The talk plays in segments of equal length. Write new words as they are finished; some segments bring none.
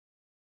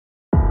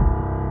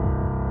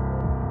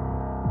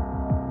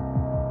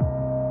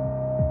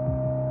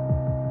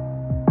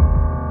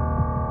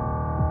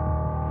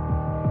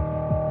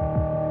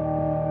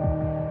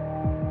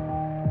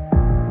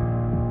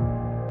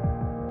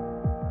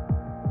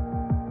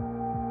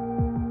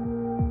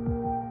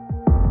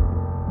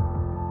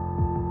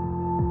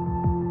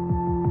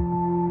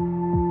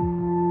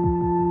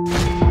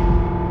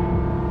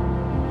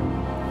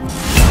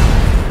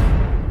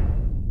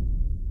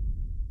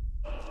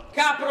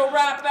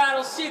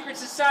Battle Secret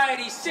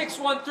Society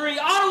 613.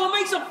 Ottawa,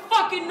 make some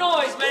fucking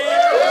noise, man!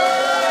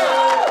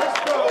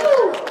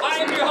 I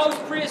am your host,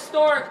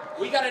 Prehistoric.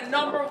 We got a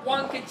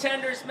 #1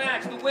 contenders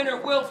match. The winner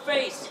will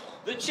face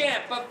the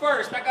champ. But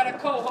first, I got a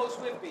co-host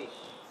with me.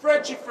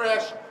 Frenchie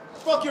Fresh,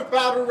 fuck your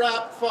battle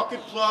rap fucking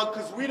plug,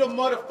 cause we the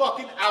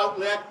motherfucking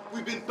outlet.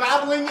 We've been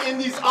battling in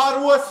these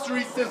Ottawa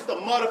streets since the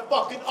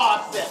motherfucking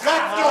offset.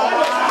 Let's go!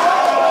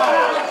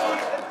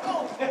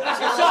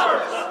 What's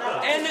up?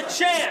 And the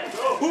champ.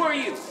 Who are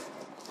you?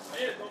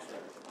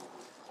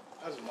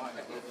 That's mine.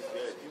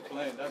 You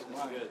playing, that's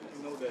mine.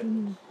 You know that.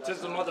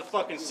 Tis the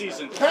motherfucking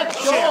season.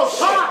 Let's go!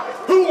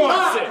 Who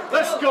wants it?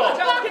 Let's go!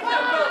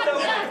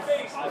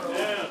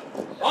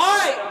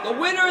 Alright, the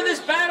winner of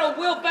this battle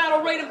will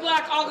battle Red and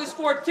Black August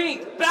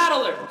 14th.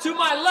 Battler, to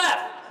my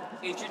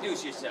left,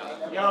 introduce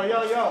yourself.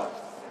 Yo.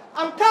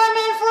 I'm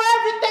coming for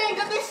everything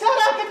that they said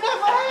I could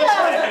never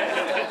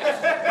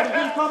have. I've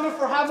been coming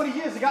for how many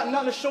years? I got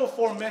nothing to show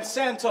for, man.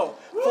 Santo,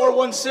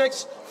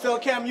 416,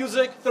 Philcam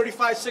Music,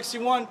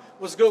 3561.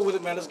 What's good with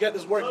it, man? Let's get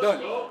this work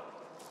done.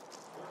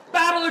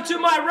 Battler to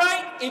my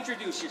right,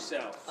 introduce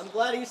yourself. I'm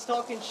glad he's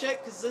talking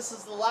shit, because this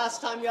is the last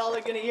time y'all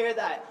are going to hear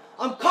that.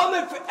 I'm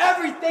coming for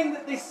everything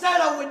that they said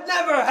I would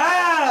never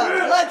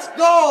have. Let's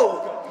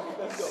go.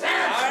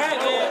 Alright,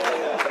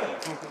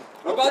 man.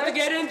 We're about to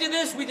get into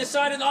this. We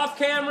decided off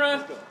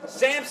camera.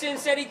 Samson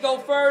said he'd go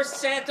first.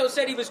 Santo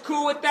said he was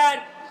cool with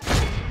that.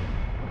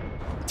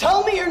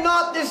 Tell me you're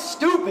not this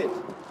stupid.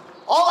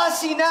 All I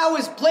see now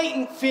is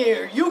blatant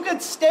fear. You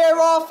could stare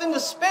off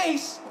into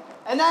space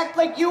and act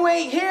like you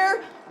ain't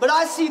here, but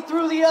I see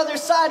through the other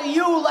side of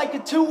you like a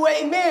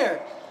two-way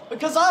mirror.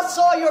 Because I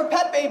saw your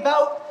Pepe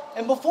bout,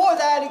 and before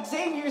that,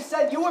 Xavier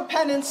said you were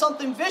penning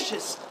something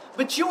vicious.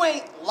 But you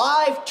ain't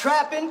live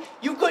trapping.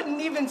 You couldn't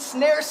even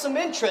snare some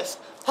interest.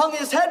 Hung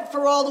his head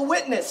for all the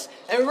witness.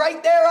 And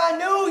right there I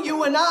knew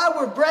you and I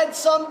were bred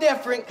some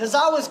different, cause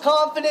I was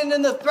confident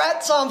in the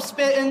threats I'm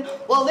spitting,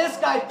 while this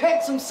guy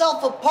picks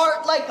himself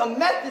apart like a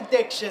meth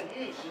addiction.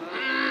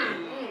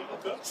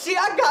 See,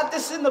 I got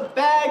this in the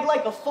bag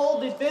like a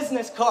folded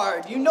business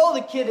card. You know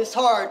the kid is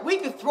hard. We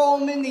could throw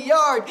him in the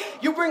yard.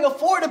 You bring a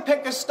 4 to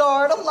pick a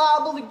start, I'm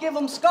liable to give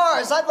him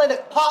scars. I'd let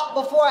it pop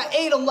before I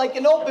ate him like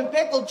an open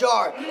pickle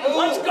jar.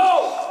 Let's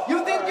go!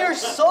 You think you're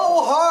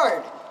so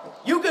hard.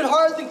 You could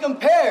hardly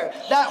compare.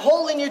 That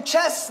hole in your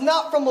chest's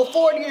not from a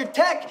 40 or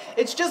tech.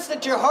 It's just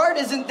that your heart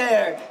isn't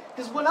there.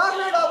 Because when I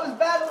heard I was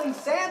battling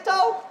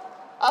Santo,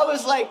 I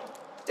was like,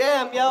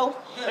 damn, yo.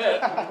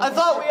 I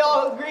thought we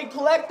all agreed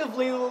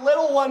collectively the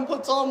little one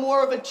puts on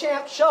more of a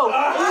champ show.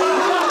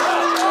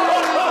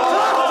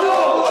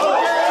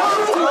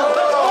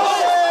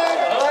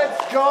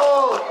 Let's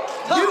go!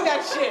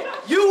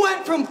 You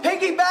went from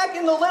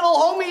piggybacking the little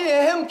homie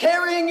to him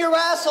carrying your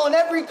ass on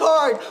every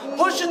card,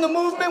 pushing the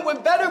movement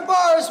with better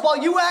bars while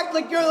you act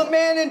like you're the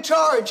man in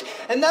charge.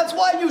 And that's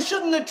why you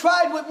shouldn't have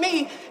tried with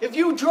me. If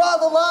you draw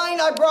the line,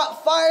 I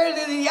brought fire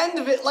to the end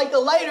of it like a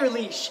lighter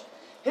leash.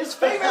 His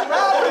favorite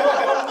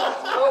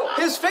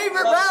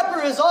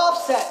rapper is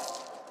Offset.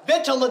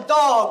 Bitch, I'm a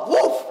dog.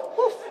 Woof.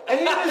 And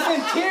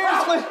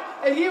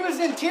he was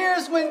in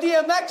tears when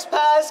DMX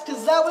passed,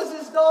 cause that was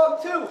his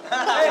dog too.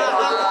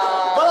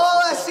 But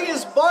all I see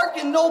is bark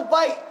and no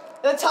bite.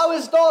 That's how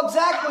his dogs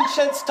act when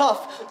shit's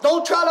tough.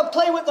 Don't try to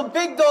play with the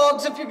big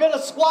dogs if you're gonna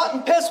squat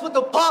and piss with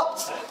the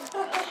pups.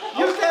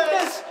 You think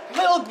this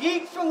little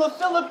geek from the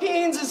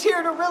Philippines is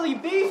here to really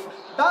beef?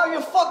 Bow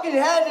your fucking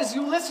head as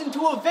you listen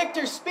to a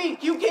victor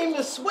speak. You came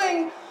to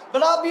swing,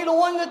 but I'll be the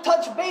one to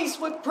touch base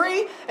with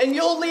Pre, and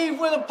you'll leave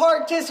with a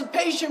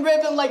participation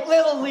ribbon like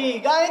Little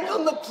League. I ain't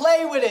come to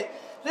play with it.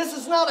 This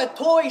is not a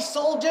toy,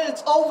 soldier.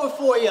 It's over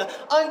for you.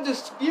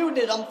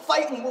 Undisputed. I'm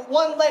fighting with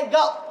one leg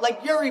up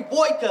like Yuri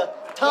Boyka.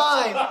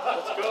 Time.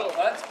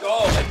 Let's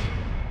go.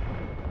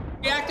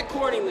 React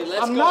accordingly. Let's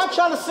go. I'm not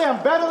trying to say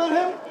I'm better than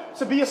him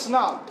to be a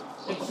snob.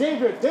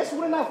 Xavier, this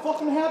wouldn't have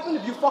fucking happened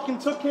if you fucking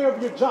took care of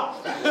your job.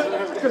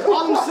 Because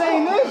all I'm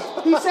saying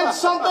is, he said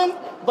something,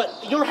 but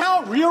your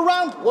real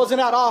round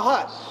wasn't at all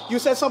hot. You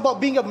said something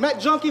about being a Met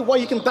junkie, well,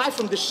 you can die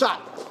from this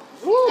shot.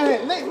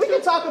 And we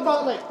can talk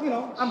about, like, you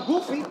know, I'm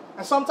goofy,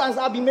 and sometimes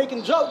I'll be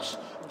making jokes.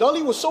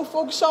 Dully was so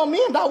focused on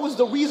me, and that was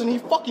the reason he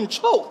fucking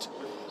choked.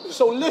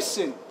 So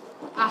listen,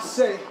 I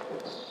say,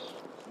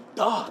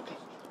 dog,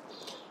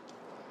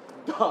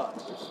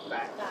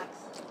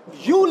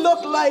 you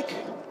look like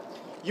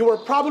you were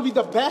probably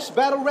the best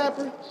battle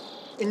rapper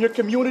in your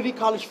community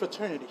college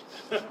fraternity.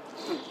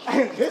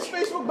 And his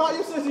Facebook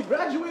bio says he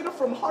graduated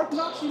from Hard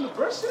Knocks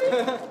University?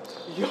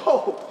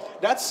 Yo,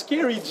 that's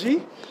scary,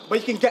 G.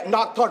 But you can get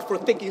knocked hard for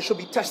thinking you should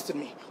be testing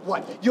me.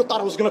 What, you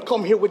thought I was gonna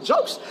come here with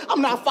jokes?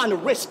 I'm not fine to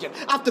risk it.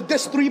 After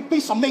this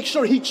 3-piece, I'll make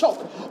sure he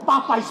choked.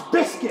 Popeye's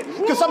biscuit,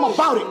 because I'm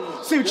about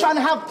it. So you're trying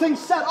to have things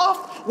set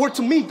off? Word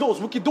to me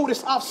goes, we can do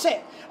this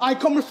offset. I ain't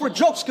coming for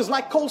jokes, because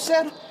like Cole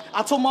said,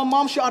 I told my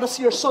mom she ought to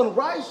see her son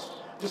rise,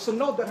 just to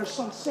know that her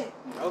son set.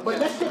 Okay. But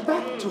let's get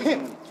back to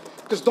him.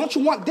 Because don't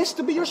you want this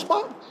to be your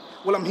spot?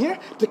 Well, I'm here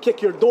to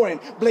kick your door in.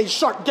 Blade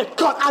sharp, get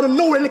caught out of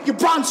nowhere like your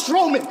Braun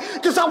Strowman.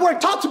 Because I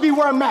worked hard to be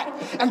where I'm at.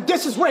 And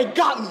this is where it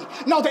got me.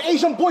 Now the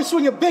Asian boy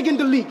swinging big in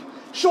the league.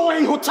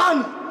 Shohei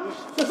Hotani.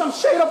 Because I'm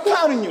straight up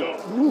clowning you.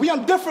 We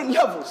on different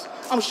levels.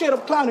 I'm straight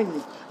up clowning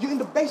you. You're in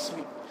the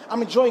basement.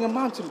 I'm enjoying a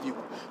mountain view.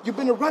 You've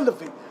been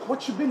irrelevant.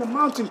 What you been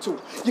amounting to?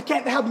 You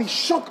can't have me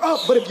shook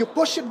up, but if you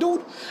push it,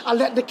 dude, I'll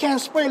let the can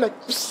spray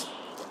like psst,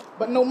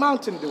 but no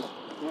Mountain Dew.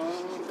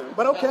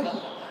 But okay.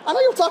 I know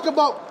you'll talk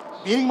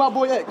about beating my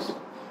boy X,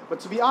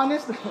 but to be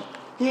honest,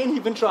 he ain't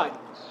even tried.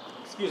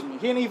 Excuse me,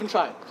 he ain't even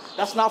tried.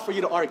 That's not for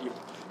you to argue.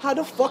 How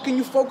the fuck can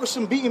you focus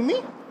on beating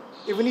me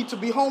if we need to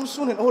be home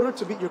soon in order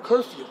to beat your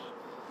curfew?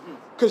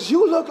 Because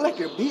you look like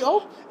your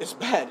BO is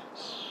bad.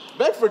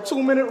 Bet for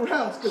 2-minute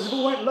rounds, because if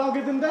it went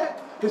longer than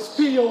that, his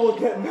PO will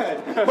get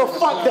mad. But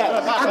fuck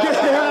that.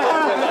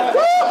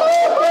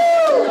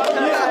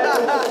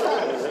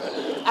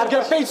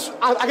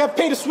 I get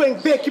paid to swing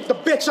big, keep the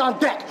bitch on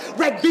deck.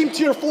 Red beam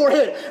to your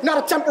forehead,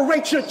 not a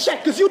temperature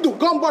check, because you do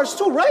gun bars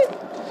too,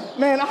 right?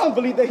 Man, I don't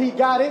believe that he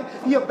got it.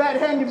 He a bad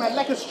handyman,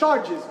 like his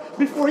charges.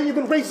 Before he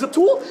even raised the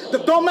tool, the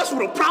dumbass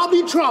would have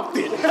probably dropped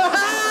it.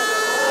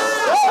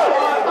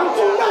 I'm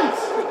too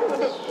nice.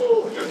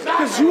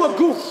 Because you a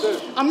goof.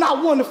 I'm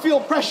not one to feel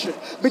pressure.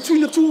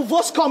 Between the two of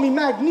us, call me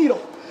Magneto.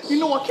 You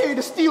know I carry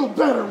the steel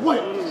better.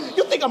 What?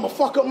 You think I'ma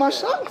fuck up my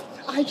shot?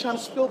 I ain't trying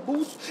to spill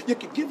booze. You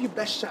can give your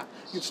best shot.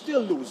 You'd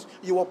still lose.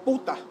 You a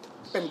puta.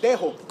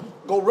 Pendejo.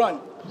 Go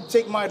run.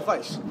 Take my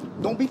advice.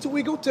 Don't be too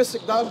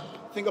egotistic, dog.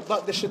 Think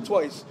about this shit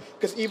twice.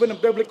 Because even in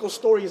biblical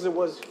stories, it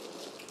was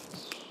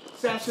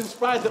Samson's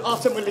pride that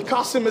ultimately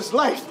cost him his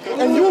life.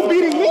 And you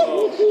beating me?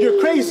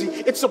 You're crazy.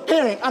 It's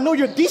apparent. I know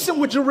you're decent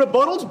with your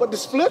rebuttals, but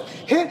this flip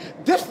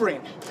hit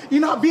different.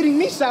 You're not beating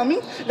me,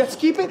 Sammy. Let's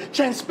keep it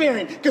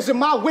transparent. Because in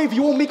my wave,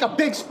 you won't make a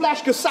big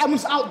splash because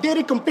Simon's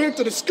outdated compared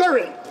to this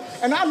current.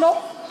 And I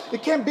know you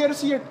can't bear to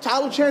see your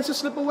title chances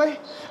slip away.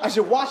 As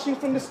you're watching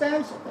from the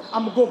stands,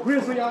 I'm going to go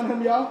grizzly on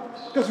him, y'all.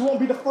 Because it won't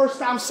be the first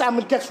time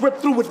Simon gets ripped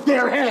through with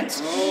bare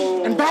hands.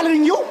 Oh. And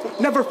battling you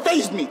never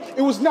fazed me.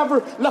 It was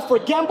never left for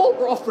gamble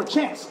or off for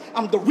chance.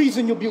 I'm the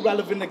reason you'll be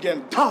relevant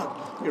again. Dog,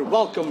 you're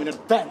welcome in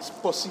advance,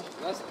 pussy.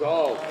 Let's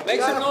go.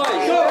 Make some noise.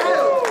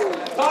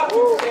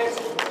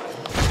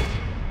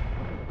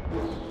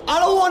 I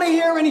don't want to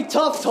hear any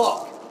tough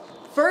talk.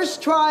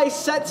 First try,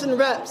 sets and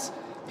reps.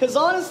 Because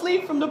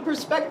honestly, from the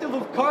perspective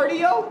of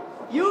cardio,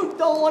 you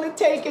don't want to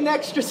take an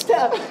extra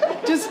step.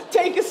 Just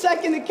take a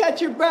second to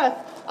catch your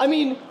breath. I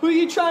mean, who are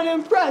you trying to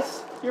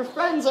impress? Your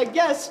friends, I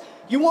guess.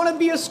 You want to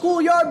be a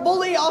schoolyard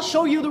bully? I'll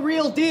show you the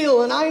real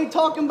deal, and I ain't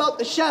talking about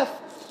the chef.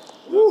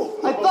 Woo,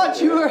 I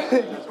thought you were...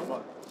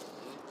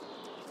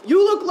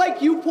 You look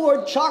like you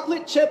poured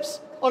chocolate chips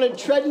on a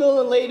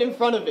treadmill and laid in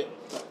front of it.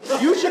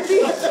 You should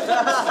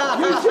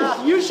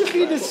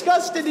be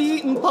disgusted to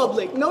eat in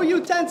public. No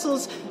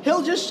utensils.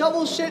 He'll just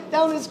shovel shit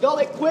down his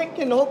gullet quick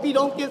and hope he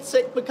don't get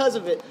sick because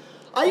of it.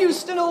 I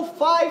used to know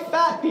 5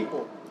 fat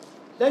people.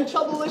 Then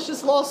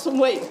Troublelicious lost some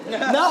weight.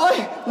 Now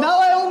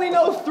I only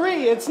know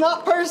 3. It's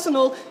not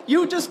personal.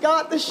 You just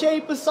got the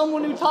shape of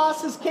someone who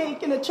tosses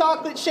cake in a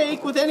chocolate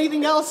shake with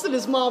anything else that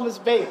his mom has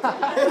baked. I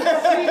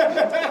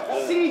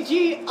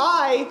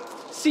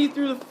see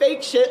through the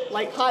fake shit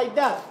like high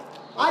def.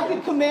 I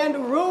could command a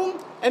room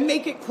and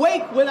make it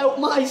quake without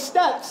my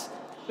steps.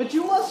 But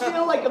you must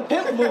feel like a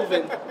pimp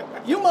moving.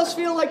 You must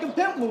feel like a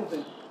pimp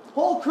moving.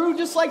 Whole crew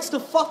just likes to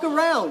fuck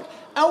around.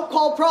 Out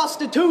call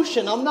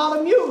prostitution. I'm not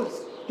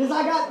amused. Because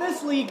I got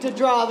this league to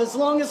drive. As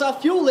long as I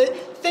fuel it,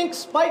 think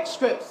spike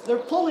strips. They're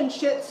pulling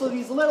shit so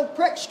these little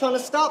pricks trying to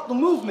stop the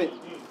movement.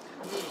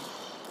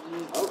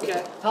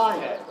 Okay.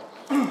 Time.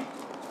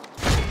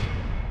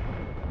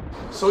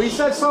 So he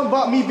said something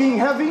about me being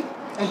heavy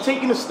and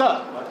taking a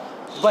step.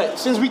 But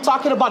since we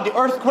talking about the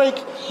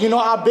earthquake, you know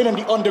I've been in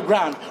the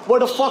underground. Where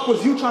the fuck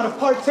was you trying to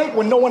partake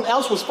when no one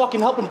else was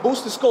fucking helping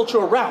boost this culture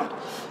around?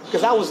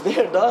 Because I was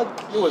there, dog.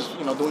 You was,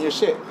 doing your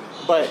shit.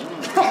 But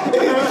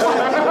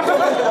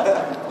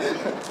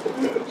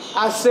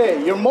I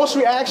say, your most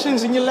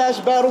reactions in your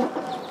last battle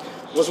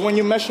was when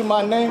you mentioned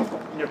my name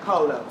and your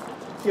call out.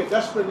 He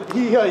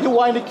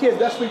whiny kid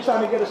desperately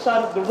trying to get a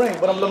shot at the ring,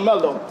 but I'm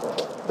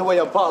LaMelo, the way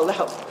I ball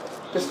out.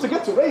 Because to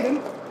get to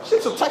Raiden,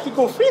 shit's a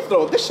technical free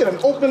throw. This shit an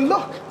open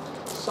look.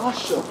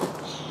 Sasha,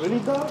 really,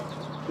 dog?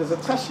 There's a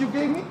test you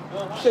gave me?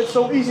 Shit's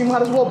so easy,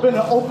 might as well been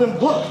an open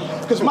book.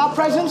 Because my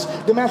presence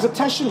demands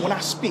attention when I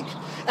speak.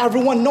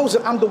 Everyone knows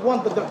that I'm the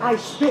one that the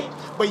ice spit.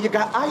 But you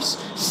got ice?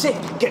 Sick.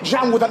 Get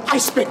drowned with an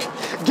ice pick.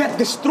 Get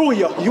this through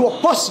you. You a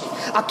pussy.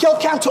 I kill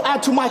Cam to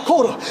add to my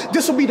quota.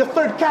 This will be the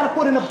 3rd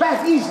catapult in the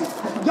back easy.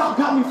 Y'all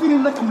got me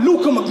feeling like I'm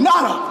Luka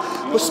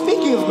Magnotta. But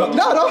speaking of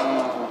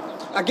Magnotta,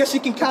 I guess he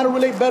can kind of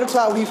relate better to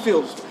how he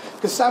feels.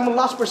 Because Simon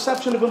lost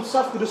perception of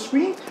himself to the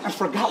screen and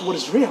forgot what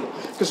is real.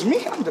 Because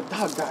me, I'm the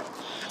dog guy.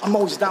 I'm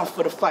always down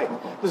for the fight.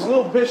 This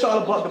little bitch all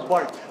about the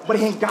bark, but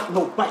he ain't got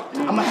no bite.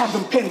 I'ma have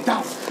him pinned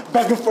down,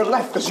 begging for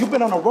life. Because you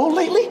been on a roll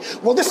lately?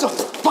 Well, this is a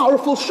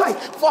powerful strike.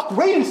 Fuck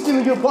Raiden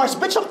stealing your bars.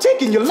 Bitch, I'm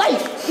taking your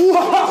life.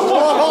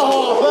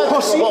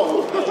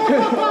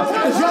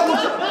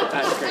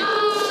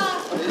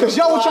 Because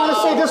y'all were trying to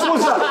say this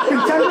was a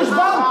contender's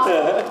bout?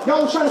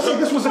 Y'all were trying to say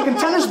this was a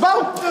contender's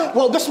bout?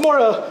 Well, this more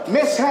a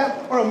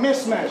mishap or a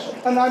mismatch.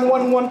 A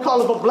 911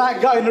 call of a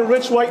black guy in a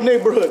rich white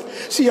neighborhood.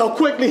 See how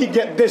quickly he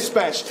get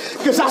dispatched.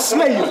 Because I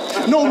slay you.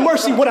 No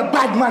mercy what a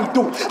bad man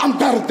do. I'm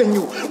better than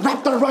you.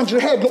 Wrapped around your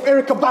head, no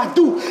Erica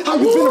Badu. How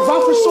you been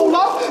around for so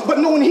long, but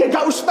no one here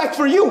got respect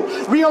for you.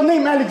 Real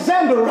name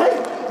Alexander,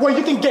 right? Where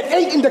you can get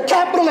 8 in the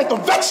capital like the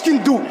Vex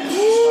can do.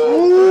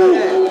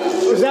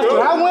 Is that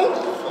what I win?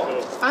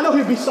 I know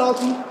he'd be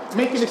salty,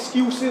 making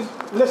excuses,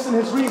 listing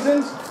his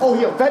reasons. Oh,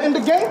 he a vet in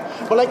the game?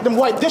 But like them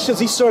white dishes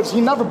he serves,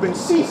 he never been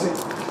seasoned.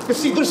 You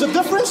see, there's a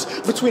difference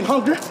between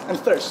hunger and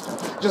thirst.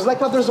 Just like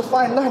how there's a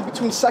fine line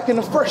between second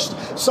and first.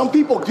 Some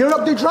people gear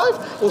up their drive,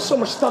 while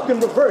some are stuck in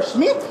reverse.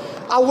 Me,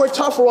 I worked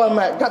hard for where I'm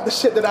at, got the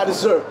shit that I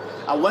deserve.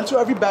 I went to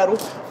every battle,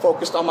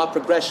 focused on my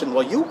progression,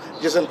 while you,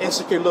 just an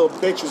insecure little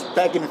bitch who's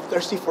begging and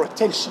thirsty for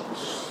attention.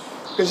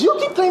 Because you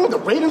keep claiming the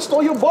Raiden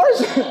stole your bars?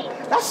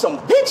 That's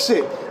some big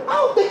shit. I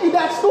don't think you're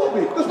that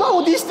stupid. Because why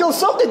would he steal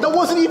something that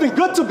wasn't even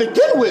good to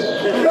begin with?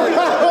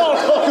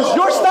 Because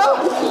your style,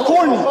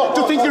 corny.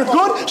 To think you're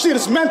good, shit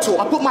is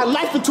mental. I put my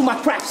life into my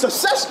craft.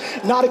 Success,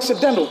 not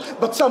accidental.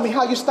 But tell me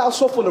how your style's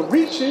so full of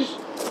reaches,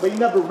 but you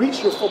never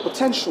reach your full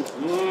potential.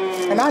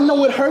 And I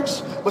know it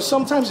hurts, but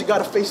sometimes you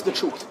gotta face the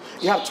truth.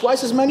 You have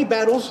twice as many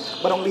battles,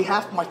 but only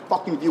half my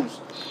fucking views.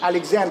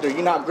 Alexander,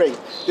 you're not great.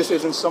 This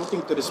isn't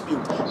something to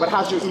dispute. But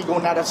how's your ego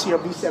now that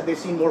CRB said they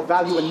see more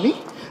value in me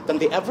than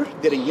they ever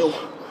did in you?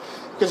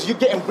 Because you're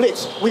getting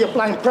blitzed, we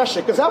applying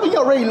pressure. Because haven't you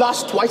already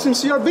lost twice in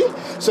CRB?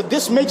 So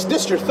this makes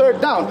this your third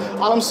down.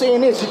 All I'm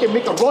saying is you can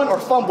make a run or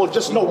fumble,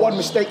 just know one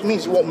mistake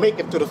means you won't make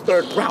it to the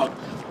third round.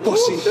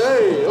 Pussy.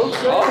 Okay.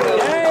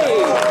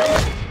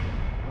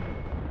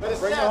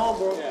 Bring it home,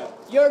 bro. Yeah.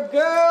 Your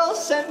girl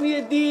sent me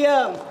a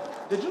DM.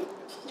 Did you?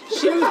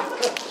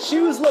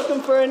 She was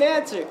looking for an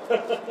answer.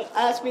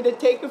 Asked me to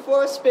take her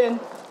for a spin.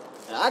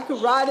 And I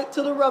could ride it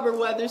till the rubber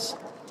weathers.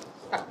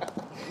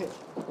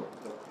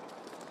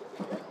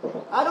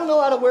 I don't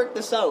know how to work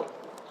this out.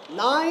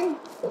 9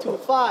 to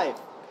 5.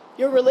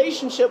 Your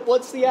relationship,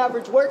 what's the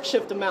average work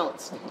shift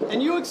amounts?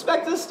 And you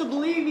expect us to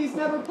believe he's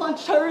never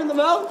punched her in the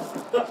mouth?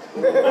 but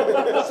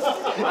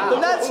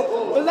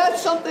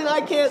that's something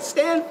I can't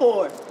stand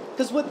for.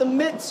 Because with the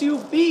mitts you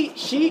beat,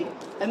 sheep,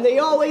 and they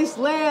always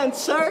land,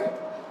 sir.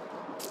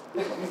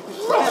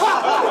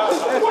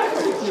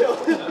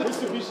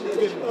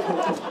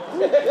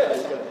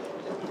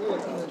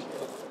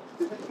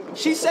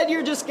 She said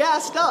you're just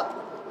gassed up.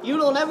 You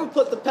don't ever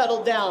put the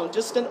pedal down.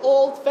 Just an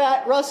old,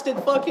 fat,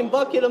 rusted fucking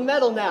bucket of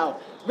metal now.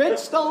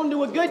 Bridgestone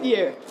to a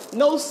Goodyear.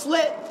 No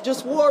slit,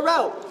 just wore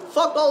out.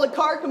 Fuck all the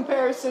car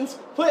comparisons.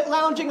 Quit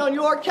lounging on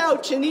your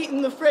couch and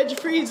eating the fridge,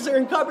 freezer,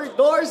 and cupboard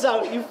doors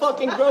out, you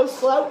fucking gross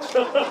slouch.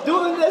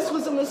 Doing this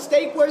was a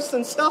mistake worse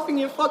than stuffing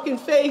your fucking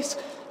face.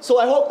 So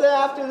I hope that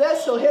after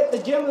this, you'll hit the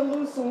gym and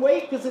lose some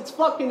weight, because it's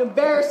fucking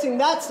embarrassing.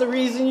 That's the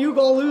reason you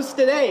gonna lose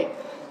today.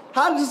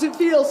 How does it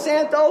feel,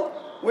 Santo?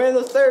 We're in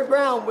the third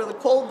round where the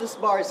coldest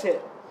bars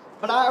hit.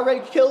 But I already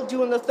killed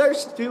you in the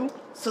thirst too,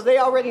 so they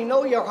already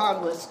know you're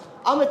harmless.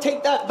 I'm gonna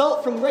take that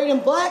belt from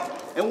Raiden Black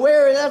and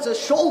wear it as a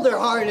shoulder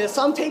harness.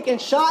 I'm taking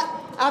shot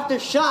after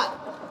shot,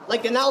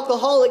 like an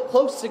alcoholic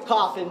close to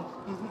coffin.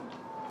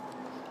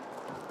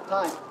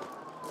 Time.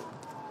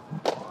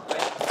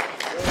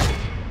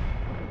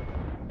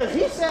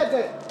 He said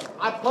that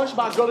I punched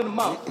my girl in the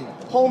mouth.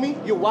 Homie,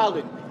 you're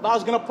wildin'. If I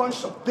was gonna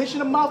punch a bitch in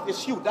the mouth,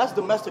 it's you. That's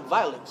domestic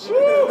violence.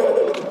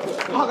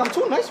 Dog, I'm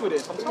too nice with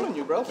this. I'm telling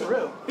you, bro, for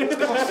real.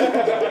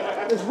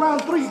 It's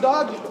round 3,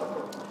 dog.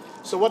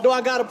 So what do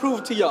I gotta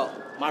prove to y'all?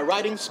 My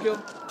writing skill?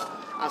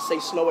 I say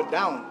slow it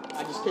down.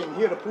 I just came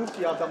here to prove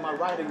to y'all that my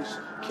writing's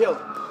killed.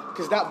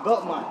 Cause that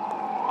belt mine,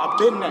 I've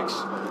been next.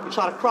 You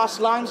try to cross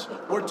lines,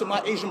 word to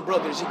my Asian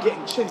brothers, you're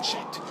getting chin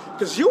checked.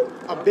 Cause you,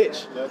 a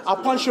bitch. I'll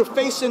punch your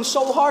face in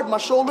so hard, my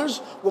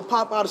shoulders will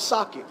pop out of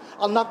socket.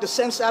 I'll knock the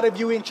sense out of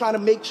you in trying to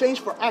make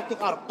change for acting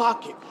out of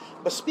pocket.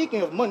 But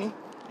speaking of money,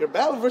 your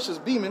battle versus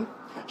Beeman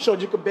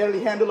showed you could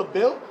barely handle a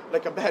bill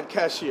like a bad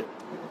cashier.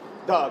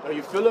 Dog, are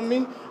you feeling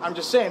me? I'm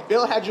just saying,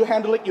 Bill had you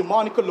handle it, you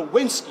Monica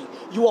Lewinsky.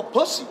 You a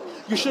pussy.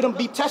 You shouldn't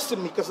be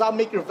testing me, because I'll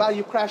make your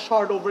value crash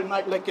hard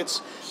overnight like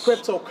it's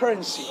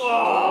cryptocurrency.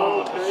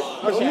 Oh,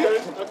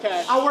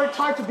 okay. I worked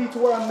hard to be to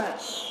where I'm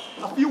at.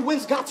 A few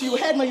wins got to your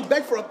head, now you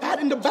beg for a pat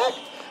in the back.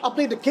 I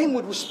play the game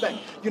with respect.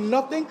 You're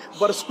nothing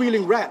but a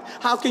squealing rat.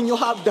 How can you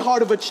have the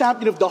heart of a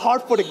champion if the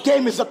heart for the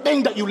game is a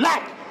thing that you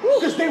lack?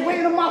 Because they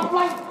waiting on my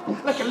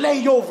flight like a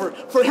layover.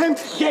 For him,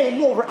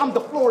 game over. I'm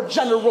the floor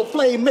general,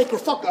 playmaker,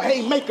 fuck a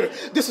haymaker.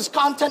 This is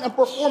content and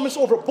performance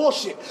over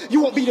bullshit.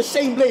 You won't be the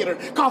same later.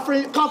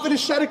 Confident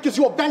shredder because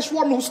you're a bench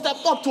warmer who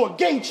stepped up to a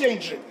game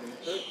changer.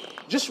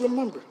 Just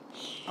remember,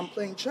 I'm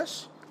playing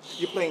chess,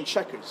 you're playing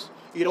checkers.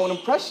 You don't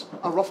impress,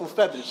 I ruffle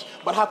feathers.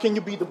 But how can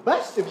you be the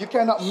best if you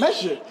cannot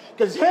measure?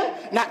 Because him,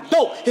 not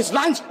dope. His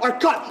lines are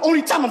cut.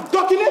 Only time I'm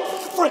ducking it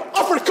for an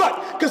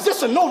uppercut. Because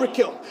this a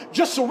no-kill.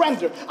 Just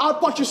surrender. I'll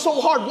punch you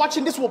so hard,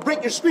 watching this will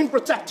break your screen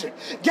protector.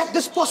 Get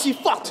this pussy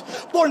fucked.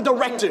 Born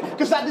director.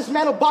 Because that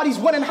dismantle body's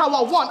winning how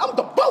I want. I'm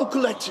the bone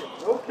collector.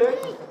 Okay.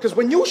 Because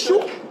when you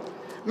shoot,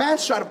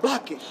 mans try to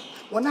block it.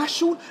 When I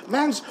shoot,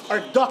 mans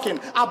are ducking.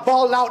 I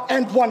ball out,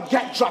 end one,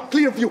 get drop,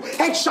 clear view,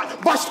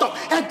 headshot, bust up,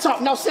 head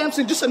top. Now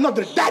Samson, just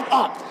another dead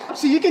up.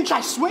 See, you can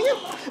try swinging,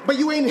 but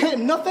you ain't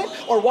hitting nothing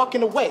or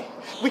walking away.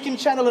 We can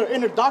channel our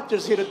inner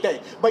doctors here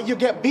today, but you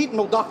get beat,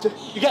 no doctor.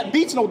 You get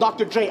beats, no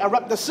Dr. Dre. I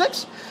rep the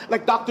 6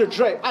 like Dr.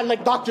 Dre. I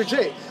like Dr.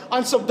 J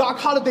on some Doc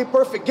Holiday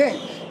perfect game.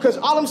 Cause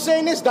all I'm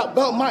saying is that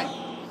belt mine.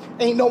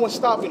 Ain't no one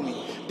stopping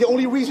me. The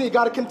only reason you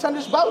got a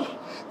Contender's belt,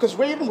 cause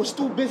Raven was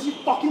too busy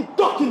fucking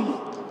ducking me.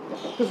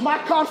 Because my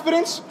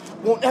confidence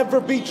won't ever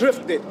be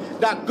drifted.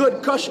 That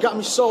good kush got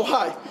me so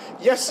high.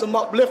 Yes, I'm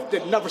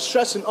uplifted, never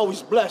stressing,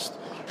 always blessed.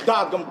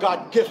 Dog, I'm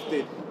God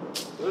gifted.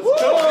 We'll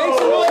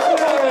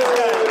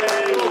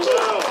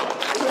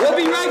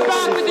be right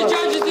back with the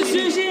judge's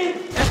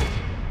decision.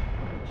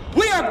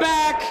 We are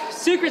back.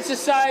 Secret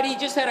Society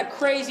just had a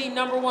crazy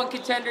 #1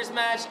 contenders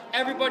match.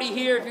 Everybody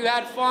here, if you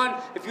had fun,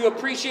 if you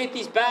appreciate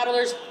these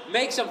battlers,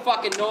 make some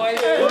fucking noise.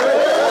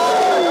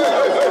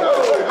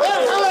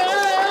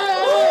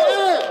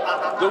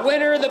 The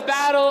winner of the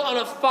battle on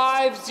a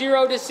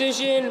 5-0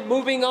 decision,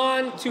 moving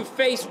on to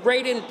face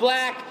Raiden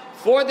Black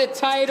for the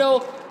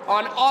title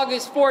on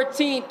August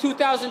 14,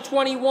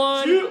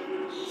 2021,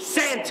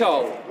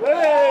 Santo.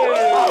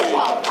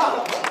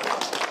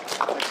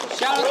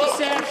 Shout out to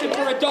Samson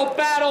for a dope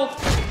battle.